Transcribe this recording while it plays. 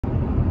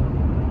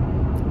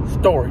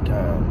story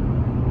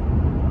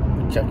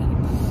time with Chucky.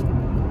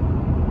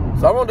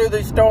 So I'm gonna do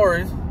these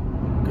stories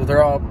because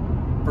they're all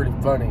pretty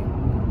funny,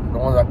 the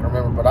ones I can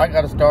remember. But I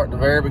got to start at the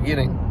very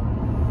beginning,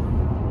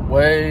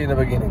 way in the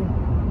beginning.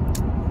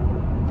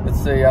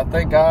 Let's see. I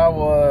think I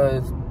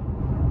was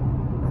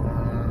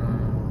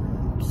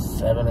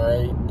 7 or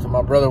 8. So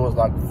my brother was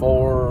like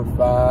 4 or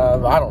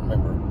 5. I don't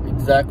remember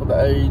exactly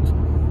the age,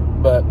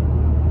 but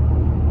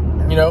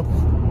you know,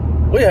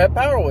 we had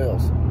Power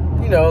Wheels.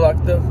 You know,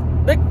 like the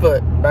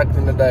Bigfoot back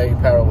in the day,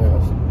 Power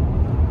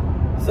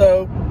Wheels.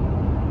 So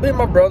me and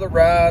my brother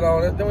ride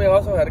on it. Then we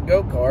also had a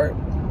go-kart.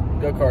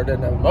 Go-kart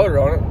didn't have a motor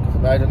on it. Just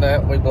imagine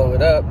that, we blow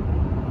it up.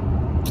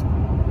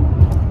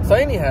 So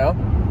anyhow,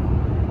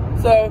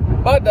 so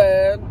my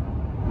dad,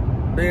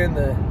 being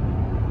the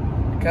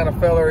kind of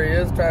feller he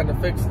is, trying to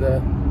fix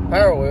the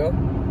Power Wheel,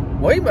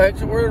 we make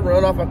sure we're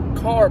run off a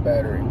car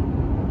battery.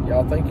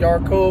 Y'all think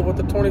y'all are cool with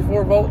the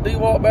 24-volt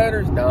DeWalt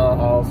batteries? Nah,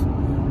 hoss.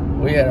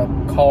 We had a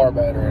car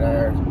battery in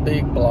ours,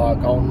 big block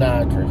on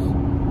nitrous.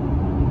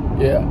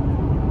 Yeah.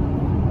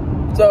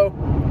 So,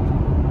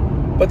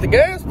 but the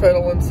gas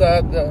pedal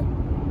inside the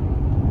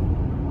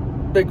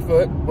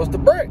Bigfoot was the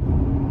brake.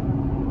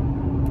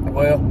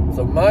 Well,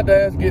 so my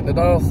dad's getting it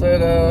all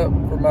set up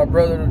for my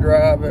brother to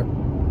drive it.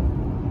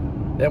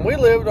 And we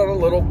lived on a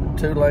little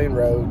 2-lane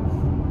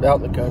road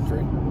out in the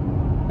country.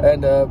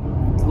 And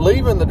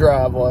leaving the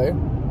driveway,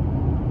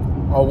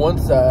 on one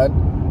side,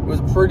 it was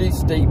a pretty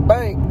steep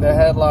bank that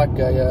had like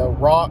a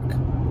rock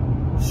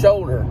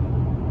shoulder.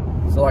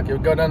 So like it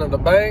would go down to the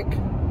bank,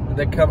 and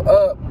then come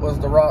up was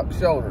the rock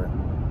shoulder.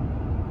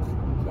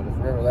 So just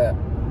remember that.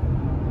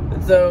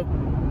 And so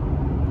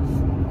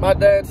my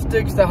dad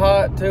sticks the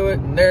hot to it,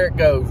 and there it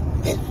goes.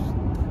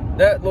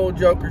 That little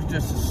joker's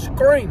just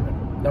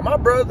screaming. Now my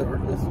brother,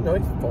 you know,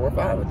 he's 4 or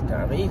 5 at the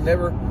time. He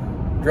never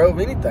drove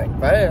anything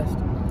fast.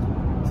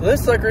 So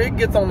this sucker, he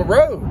gets on the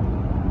road.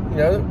 You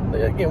know,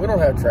 again, we don't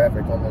have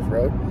traffic on this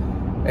road.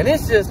 And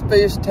it's just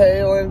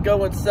fishtailing,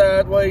 going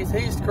sideways.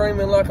 He's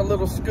screaming like a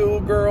little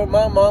schoolgirl.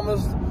 My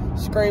mama's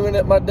screaming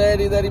at my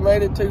daddy that he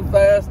made it too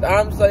fast.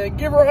 I'm saying,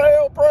 give her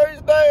hell,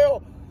 praise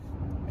Dale.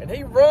 And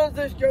he runs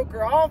this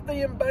joker off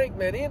the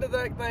embankment into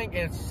that thing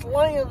and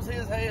slams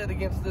his head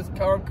against this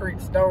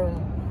concrete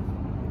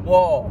stone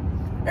wall.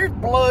 There's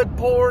blood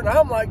pouring.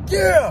 I'm like,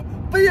 yeah,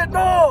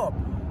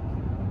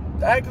 Vietnam.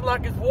 Acting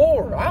like it's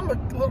war. I'm a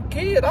little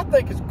kid. I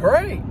think it's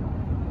great.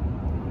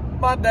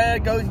 My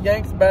dad goes,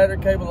 yanks the battery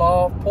cable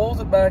off, pulls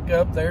it back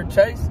up there.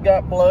 Chase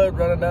got blood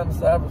running down the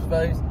side of his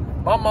face.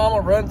 My mama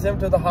runs him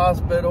to the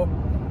hospital.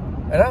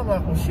 And I'm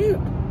like, well, shoot.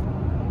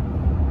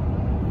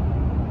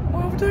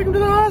 Why don't we take him to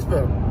the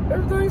hospital?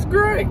 Everything's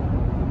great.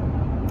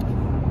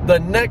 The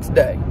next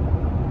day,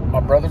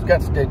 my brother's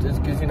got stitches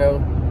because, you know,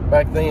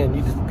 back then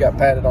you just got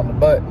patted on the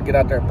butt and get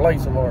out there and play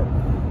some more.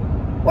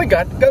 We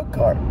got the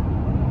go-kart.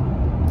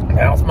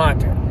 Now it's my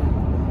turn.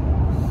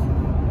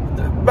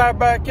 My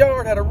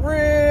backyard had a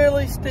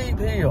really steep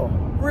hill.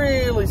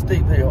 Really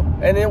steep hill.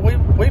 And then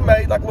we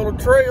made like little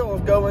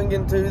trails going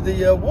into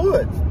the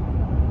woods.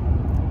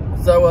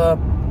 So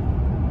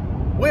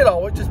we'd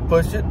always just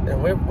push it,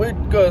 and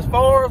we'd go as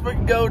far as we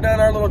could go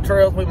down our little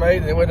trails we made,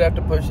 and then we'd have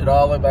to push it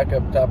all the way back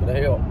up the top of the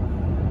hill.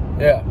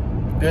 Yeah,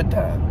 good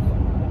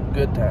times.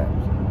 Good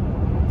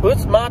times. So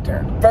it's my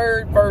turn.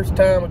 Very first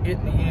time of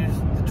getting to use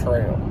the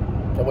trail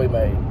that we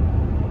made.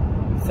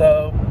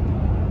 So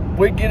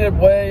we get it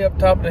way up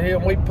top of the hill,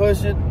 and we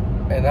push it,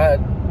 and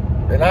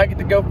I get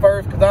to go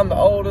first because I'm the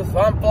oldest. So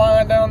I'm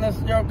flying down this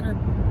joker,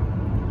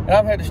 and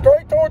I'm headed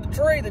straight toward the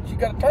tree that you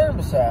got to turn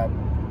beside,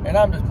 and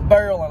I'm just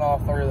barreling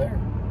off through there.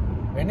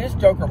 And this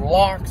joker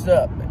locks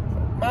up.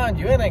 Mind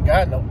you, it ain't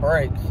got no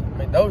brakes. I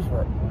mean, no,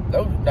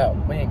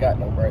 we ain't got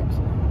no brakes.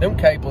 Them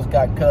cables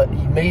got cut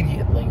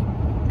immediately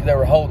because they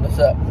were holding us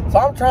up. So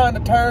I'm trying to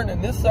turn,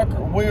 and this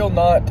sucker will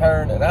not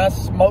turn, and I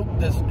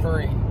smoked this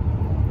tree.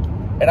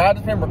 And I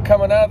just remember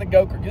coming out of the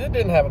go-kart because it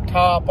didn't have a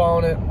top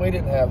on it. We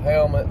didn't have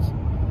helmets.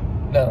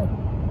 No.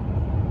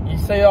 You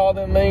see all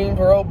them memes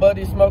where old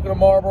buddy smoking a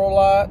Marlboro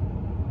Light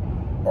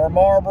or a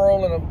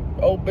Marlboro and an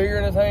old beer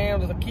in his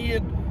hand as a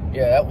kid?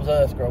 Yeah, that was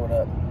us growing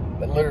up.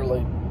 But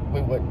literally,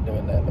 we wasn't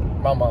doing that. But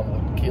my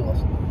mom would kill us.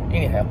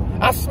 Anyhow,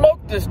 I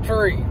smoked this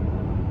tree,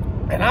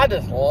 and I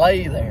just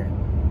lay there.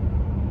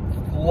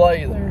 Just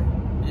lay there.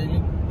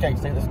 You can't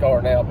see the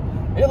scar now,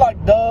 but it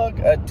like dug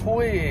a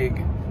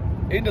twig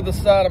into the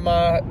side of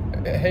my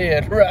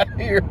head right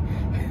here.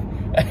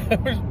 I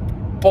was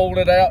pulling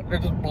it out, and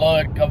there's just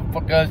blood coming,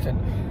 percussion.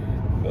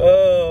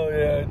 Oh,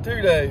 yeah,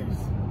 2 days.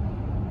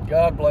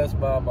 God bless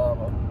my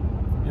mama.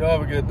 You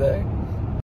have a good day.